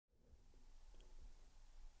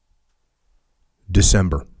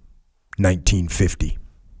December 1950.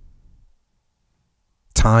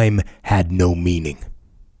 Time had no meaning.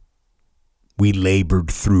 We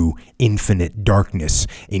labored through infinite darkness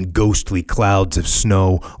in ghostly clouds of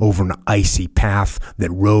snow over an icy path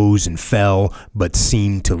that rose and fell but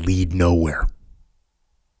seemed to lead nowhere.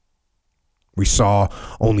 We saw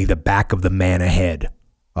only the back of the man ahead,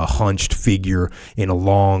 a hunched figure in a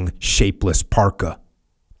long, shapeless parka,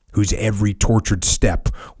 whose every tortured step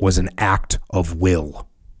was an act of will.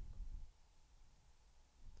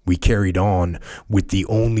 We carried on with the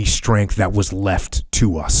only strength that was left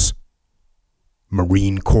to us: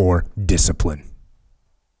 Marine Corps discipline.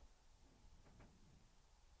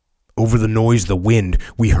 Over the noise of the wind,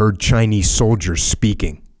 we heard Chinese soldiers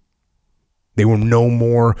speaking. They were no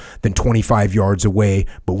more than 25 yards away,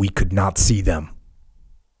 but we could not see them.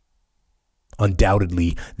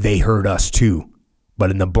 Undoubtedly, they heard us too,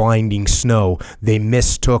 but in the blinding snow, they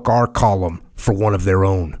mistook our column for one of their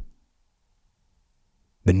own.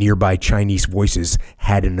 The nearby Chinese voices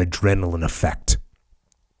had an adrenaline effect.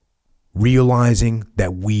 Realizing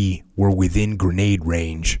that we were within grenade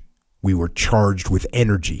range, we were charged with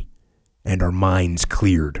energy and our minds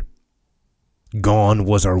cleared. Gone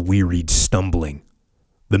was our wearied stumbling.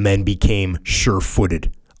 The men became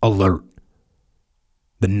sure-footed, alert.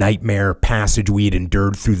 The nightmare passage we had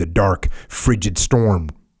endured through the dark, frigid storm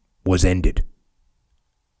was ended.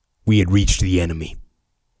 We had reached the enemy.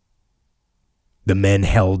 The men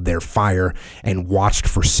held their fire and watched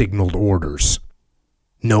for signaled orders.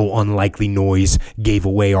 No unlikely noise gave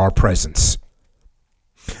away our presence.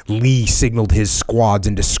 Lee signaled his squads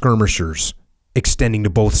into skirmishers, extending to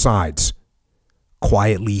both sides.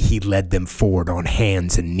 Quietly, he led them forward on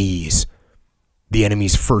hands and knees. The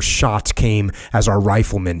enemy's first shots came as our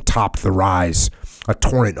riflemen topped the rise. A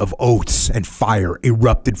torrent of oaths and fire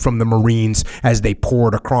erupted from the Marines as they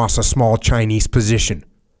poured across a small Chinese position.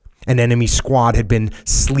 An enemy squad had been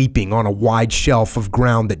sleeping on a wide shelf of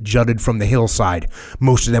ground that jutted from the hillside.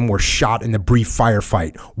 Most of them were shot in the brief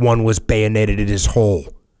firefight. One was bayoneted in his hole.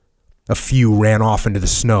 A few ran off into the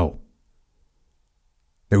snow.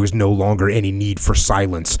 There was no longer any need for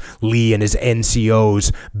silence. Lee and his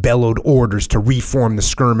NCOs bellowed orders to reform the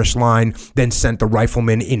skirmish line, then sent the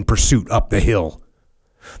riflemen in pursuit up the hill.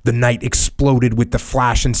 The night exploded with the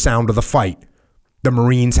flash and sound of the fight. The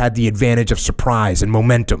Marines had the advantage of surprise and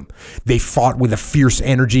momentum. They fought with a fierce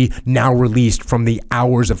energy now released from the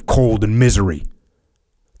hours of cold and misery.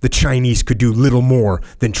 The Chinese could do little more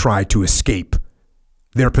than try to escape.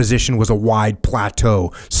 Their position was a wide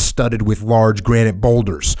plateau studded with large granite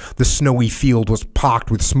boulders. The snowy field was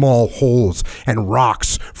pocked with small holes and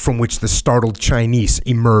rocks from which the startled Chinese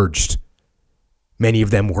emerged. Many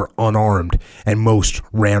of them were unarmed, and most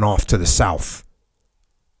ran off to the south.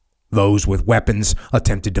 Those with weapons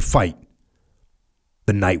attempted to fight.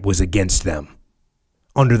 The night was against them.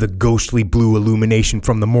 Under the ghostly blue illumination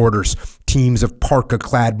from the mortars, teams of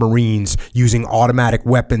parka-clad Marines using automatic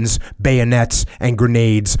weapons, bayonets, and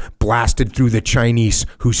grenades blasted through the Chinese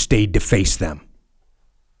who stayed to face them.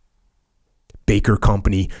 Baker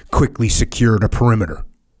Company quickly secured a perimeter.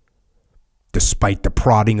 Despite the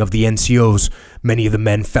prodding of the NCOs, many of the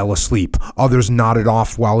men fell asleep. Others nodded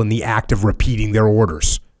off while in the act of repeating their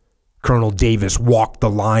orders. Colonel Davis walked the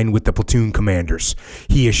line with the platoon commanders.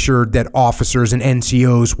 He assured that officers and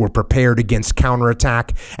NCOs were prepared against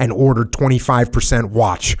counterattack and ordered 25%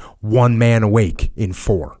 watch, one man awake in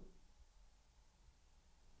 4.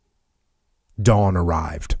 Dawn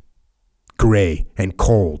arrived, gray and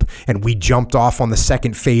cold, and we jumped off on the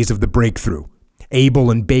second phase of the breakthrough. Abel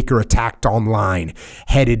and Baker attacked on line,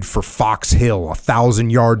 headed for Fox Hill, 1,000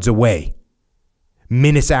 yards away.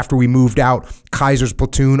 Minutes after we moved out, Kaiser's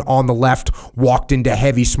platoon on the left walked into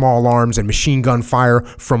heavy small arms and machine gun fire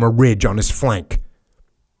from a ridge on his flank.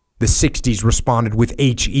 The 60s responded with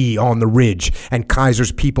HE on the ridge, and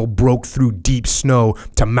Kaiser's people broke through deep snow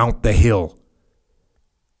to mount the hill.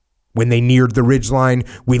 When they neared the ridgeline,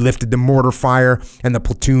 we lifted the mortar fire, and the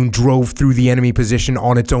platoon drove through the enemy position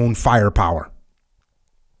on its own firepower.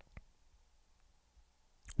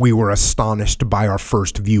 We were astonished by our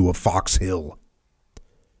first view of Fox Hill.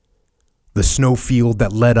 The snowfield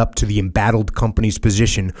that led up to the embattled company's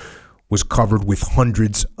position was covered with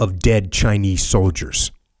hundreds of dead Chinese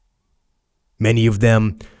soldiers. Many of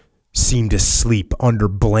them seemed asleep under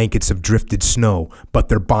blankets of drifted snow, but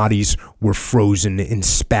their bodies were frozen in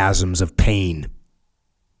spasms of pain.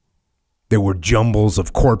 There were jumbles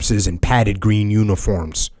of corpses in padded green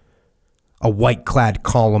uniforms. A white-clad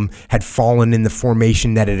column had fallen in the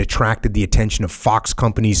formation that had attracted the attention of Fox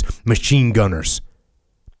Company's machine gunners.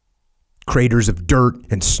 Craters of dirt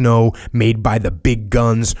and snow made by the big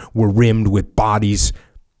guns were rimmed with bodies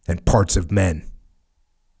and parts of men.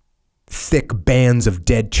 Thick bands of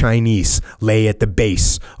dead Chinese lay at the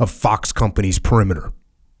base of Fox Company's perimeter.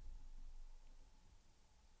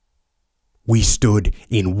 We stood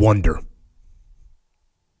in wonder.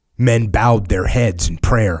 Men bowed their heads in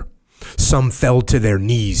prayer. Some fell to their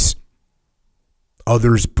knees.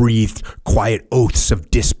 Others breathed quiet oaths of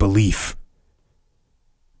disbelief.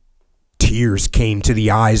 Tears came to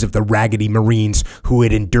the eyes of the raggedy Marines who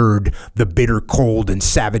had endured the bitter cold and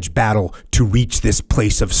savage battle to reach this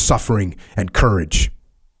place of suffering and courage.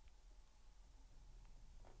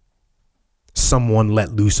 Someone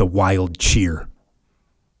let loose a wild cheer,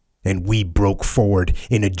 and we broke forward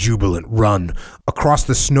in a jubilant run. Across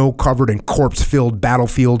the snow-covered and corpse-filled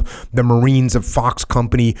battlefield, the Marines of Fox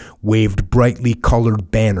Company waved brightly colored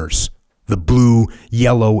banners, the blue,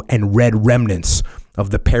 yellow, and red remnants of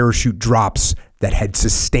the parachute drops that had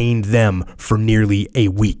sustained them for nearly a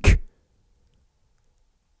week.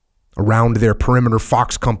 Around their perimeter,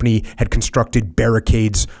 Fox Company had constructed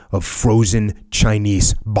barricades of frozen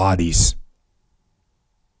Chinese bodies.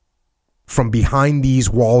 From behind these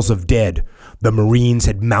walls of dead, the Marines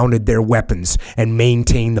had mounted their weapons and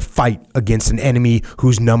maintained the fight against an enemy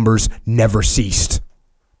whose numbers never ceased.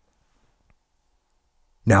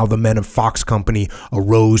 Now the men of Fox Company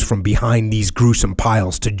arose from behind these gruesome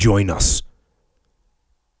piles to join us.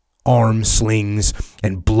 Arm slings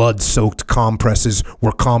and blood-soaked compresses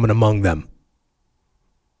were common among them.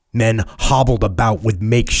 Men hobbled about with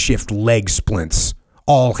makeshift leg splints.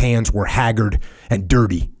 All hands were haggard and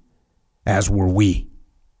dirty, as were we.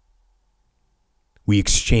 We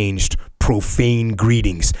exchanged profane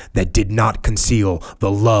greetings that did not conceal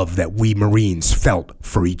the love that we Marines felt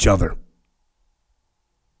for each other.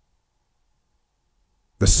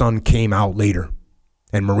 The sun came out later,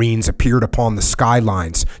 and Marines appeared upon the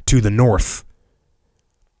skylines to the north.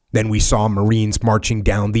 Then we saw Marines marching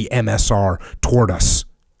down the MSR toward us,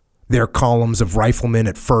 their columns of riflemen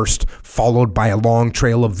at first, followed by a long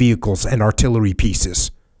trail of vehicles and artillery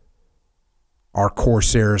pieces. Our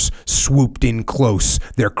corsairs swooped in close,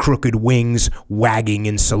 their crooked wings wagging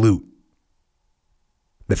in salute.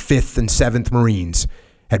 The 5th and 7th Marines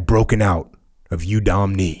had broken out of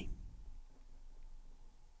Udom-Ni.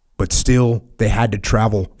 But still, they had to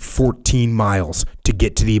travel 14 miles to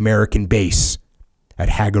get to the American base at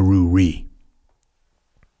Hagaroo-Ri.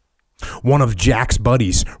 One of Jack's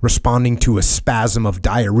buddies, responding to a spasm of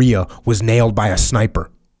diarrhea, was nailed by a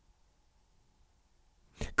sniper.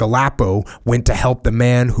 Galappo went to help the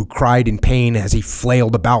man who cried in pain as he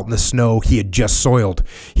flailed about in the snow he had just soiled.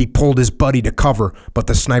 He pulled his buddy to cover, but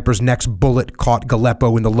the sniper's next bullet caught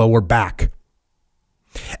Galappo in the lower back.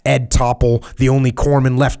 Ed Topple, the only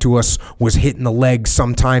corpsman left to us, was hit in the leg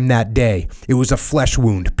sometime that day. It was a flesh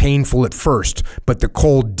wound, painful at first, but the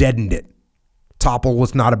cold deadened it. Topple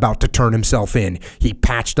was not about to turn himself in. He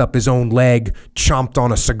patched up his own leg, chomped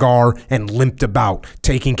on a cigar, and limped about,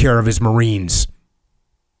 taking care of his Marines.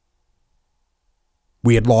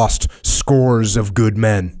 We had lost scores of good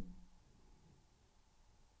men.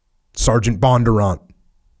 Sergeant Bondurant,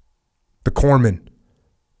 the corpsman,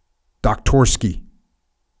 Doktorsky,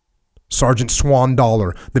 Sergeant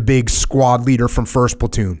Swandollar, the big squad leader from 1st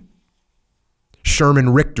Platoon, Sherman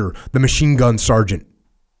Richter, the machine gun sergeant,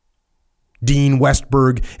 Dean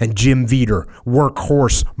Westberg and Jim Veeder,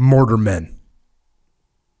 workhorse mortarmen.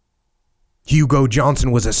 Hugo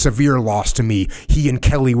Johnson was a severe loss to me. He and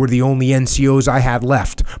Kelly were the only NCOs I had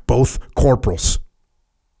left, both corporals.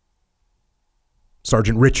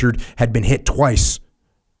 Sergeant Richard had been hit twice,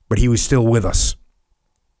 but he was still with us.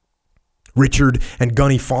 Richard and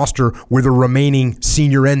Gunny Foster were the remaining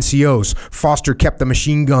senior NCOs. Foster kept the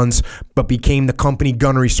machine guns, but became the company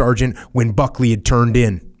gunnery sergeant when Buckley had turned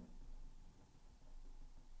in.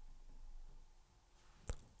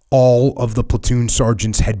 All of the platoon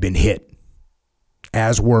sergeants had been hit,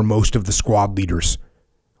 as were most of the squad leaders.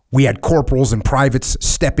 We had corporals and privates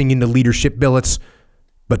stepping into leadership billets,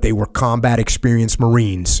 but they were combat experienced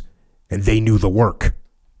Marines, and they knew the work.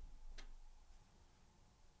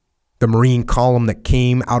 The Marine column that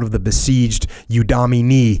came out of the besieged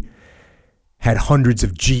Udom-Ni had hundreds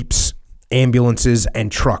of jeeps, ambulances,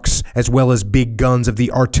 and trucks, as well as big guns of the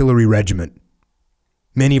artillery regiment.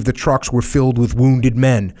 Many of the trucks were filled with wounded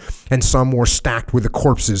men, and some were stacked with the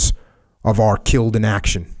corpses of our killed in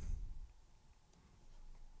action.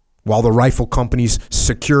 While the rifle companies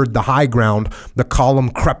secured the high ground, the column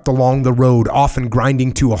crept along the road, often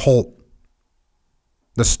grinding to a halt.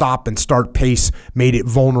 The stop and start pace made it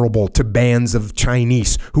vulnerable to bands of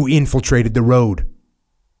Chinese who infiltrated the road.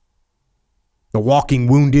 The walking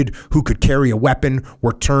wounded who could carry a weapon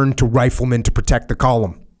were turned to riflemen to protect the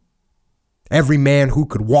column. Every man who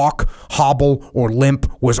could walk, hobble, or limp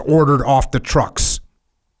was ordered off the trucks.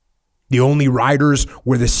 The only riders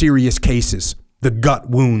were the serious cases, the gut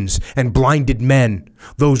wounds and blinded men,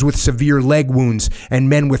 those with severe leg wounds, and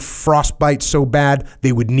men with frostbite so bad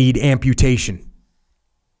they would need amputation.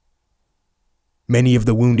 Many of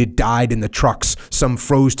the wounded died in the trucks. Some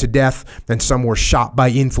froze to death, and some were shot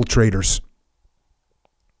by infiltrators.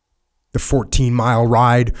 The 14-mile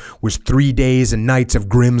ride was 3 days and nights of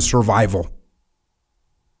grim survival.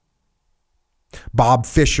 Bob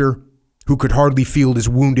Fisher, who could hardly feel his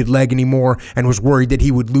wounded leg anymore and was worried that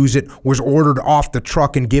he would lose it, was ordered off the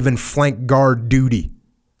truck and given flank guard duty.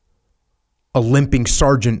 A limping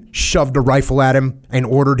sergeant shoved a rifle at him and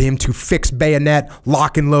ordered him to fix bayonet,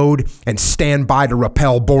 lock and load, and stand by to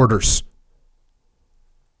repel boarders.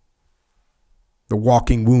 The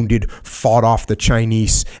walking wounded fought off the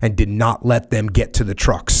Chinese and did not let them get to the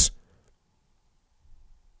trucks.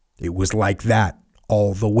 It was like that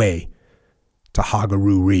all the way to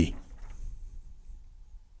Hagaruri.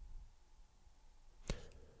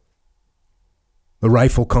 The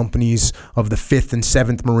rifle companies of the 5th and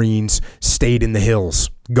 7th Marines stayed in the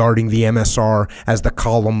hills, guarding the MSR as the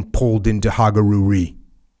column pulled into Hagaruri.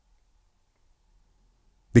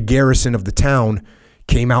 The garrison of the town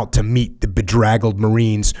came out to meet the bedraggled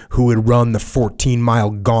Marines who had run the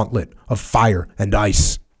 14-mile gauntlet of fire and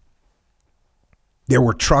ice. There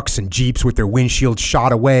were trucks and jeeps with their windshields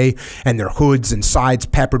shot away and their hoods and sides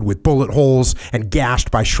peppered with bullet holes and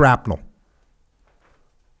gashed by shrapnel.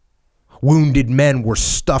 Wounded men were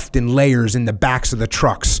stuffed in layers in the backs of the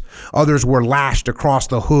trucks. Others were lashed across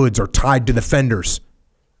the hoods or tied to the fenders.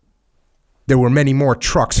 There were many more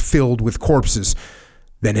trucks filled with corpses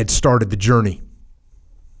than had started the journey.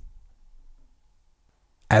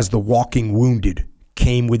 As the walking wounded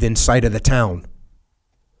came within sight of the town,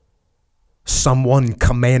 someone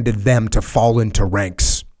commanded them to fall into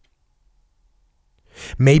ranks.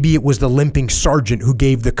 Maybe it was the limping sergeant who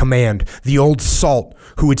gave the command, the old salt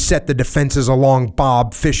who had set the defenses along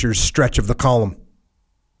Bob Fisher's stretch of the column.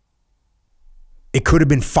 It could have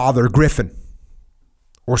been Father Griffin,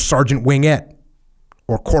 or Sergeant Wingett,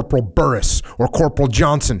 or Corporal Burris, or Corporal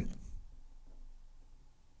Johnson.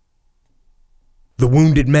 The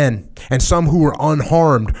wounded men, and some who were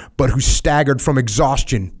unharmed but who staggered from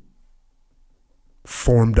exhaustion,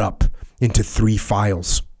 formed up into 3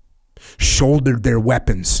 files, shouldered their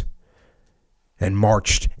weapons, and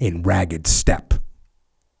marched in ragged step.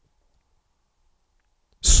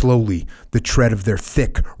 Slowly, the tread of their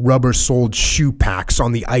thick, rubber-soled shoe packs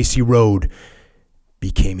on the icy road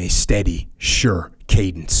became a steady, sure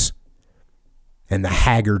cadence, and the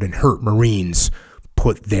haggard and hurt Marines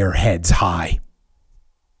put their heads high.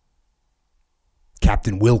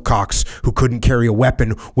 Captain Wilcox, who couldn't carry a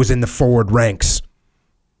weapon, was in the forward ranks.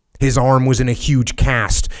 His arm was in a huge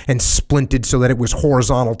cast and splinted so that it was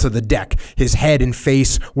horizontal to the deck. His head and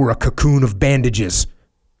face were a cocoon of bandages.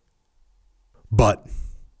 But,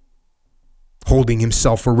 holding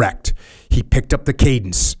himself erect, he picked up the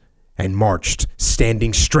cadence and marched,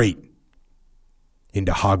 standing straight,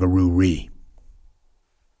 into Hagaruri.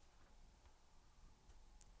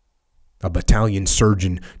 A battalion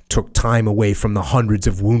surgeon took time away from the hundreds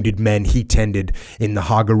of wounded men he tended in the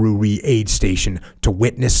Hagaruri aid station to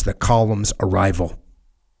witness the column's arrival.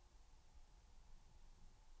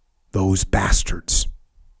 Those bastards,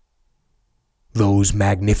 those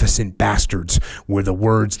magnificent bastards were the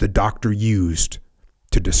words the doctor used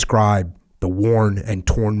to describe the worn and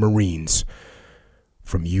torn Marines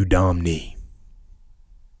from Udomni.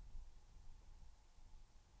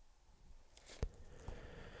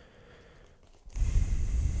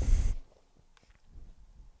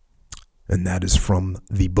 And that is from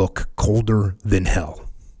the book Colder Than Hell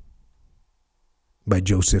by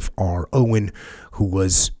Joseph R. Owen, who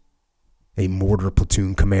was a mortar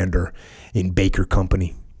platoon commander in Baker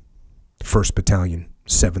Company, 1st Battalion,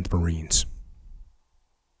 7th Marines.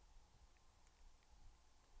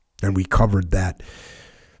 And we covered that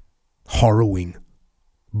harrowing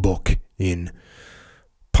book in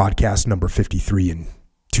podcast number 53 in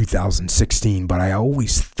 2016, but I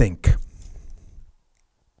always think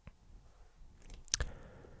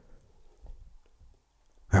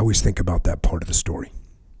about that part of the story.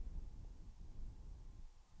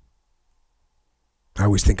 I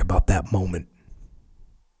always think about that moment.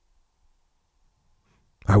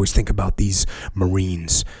 I always think about these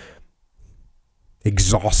Marines,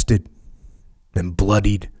 exhausted and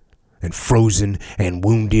bloodied and frozen and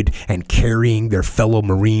wounded and carrying their fellow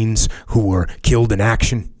Marines who were killed in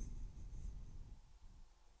action.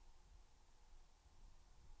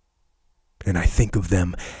 And I think of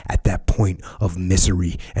them at that point of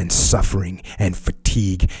misery and suffering and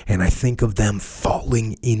fatigue. And I think of them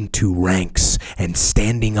falling into ranks and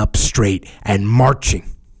standing up straight and marching.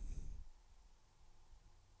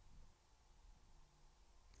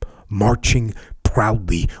 Marching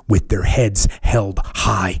proudly with their heads held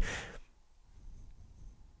high.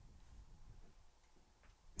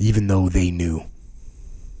 Even though they knew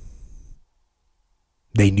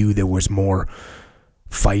there was more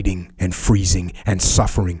fighting and freezing and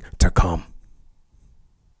suffering to come.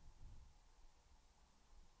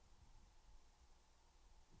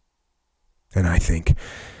 And I think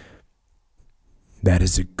that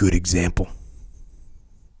is a good example.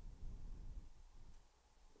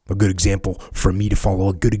 A good example for me to follow,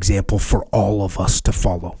 a good example for all of us to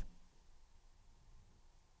follow.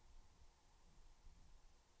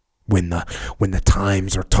 When the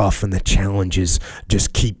times are tough and the challenges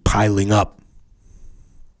just keep piling up.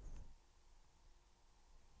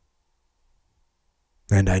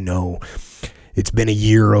 And I know it's been a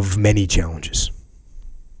year of many challenges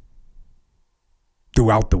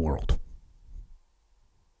throughout the world.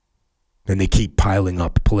 And they keep piling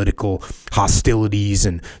up: political hostilities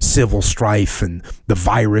and civil strife and the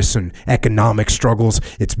virus and economic struggles.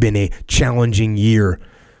 It's been a challenging year,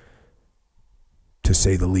 to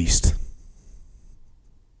say the least.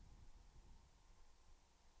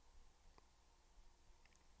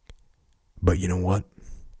 But you know what?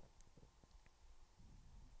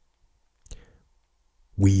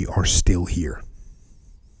 We are still here.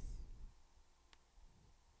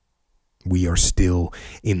 We are still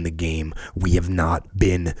in the game. We have not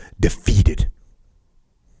been defeated.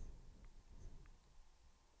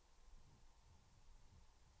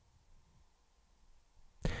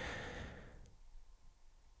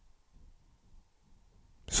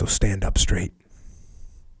 So stand up straight.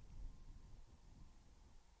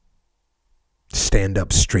 Stand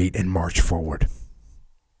up straight and march forward.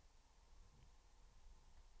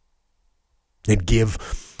 And give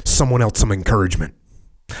someone else some encouragement.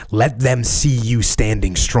 Let them see you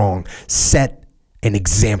standing strong. Set an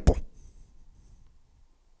example.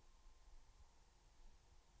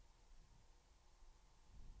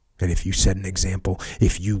 And if you set an example,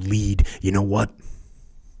 if you lead, you know what?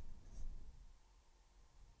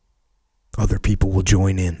 Other people will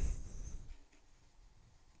join in.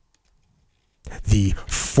 The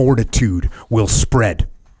fortitude will spread.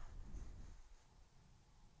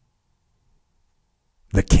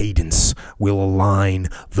 The cadence will align,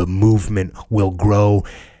 the movement will grow,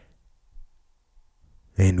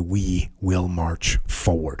 and we will march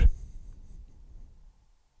forward.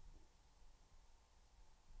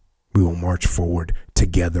 We will march forward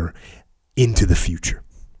together into the future.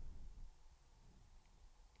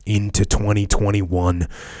 Into 2021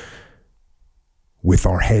 with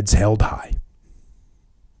our heads held high.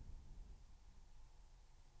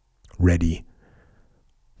 Ready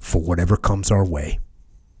for whatever comes our way.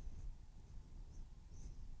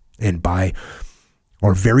 And by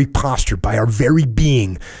our very posture, by our very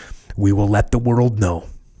being, we will let the world know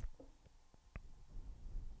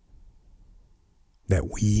that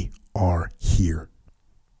we are here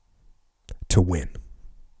to win.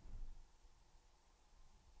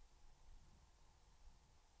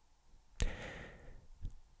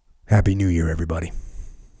 Happy New Year, everybody.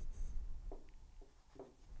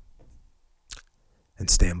 And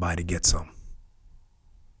stand by to get some.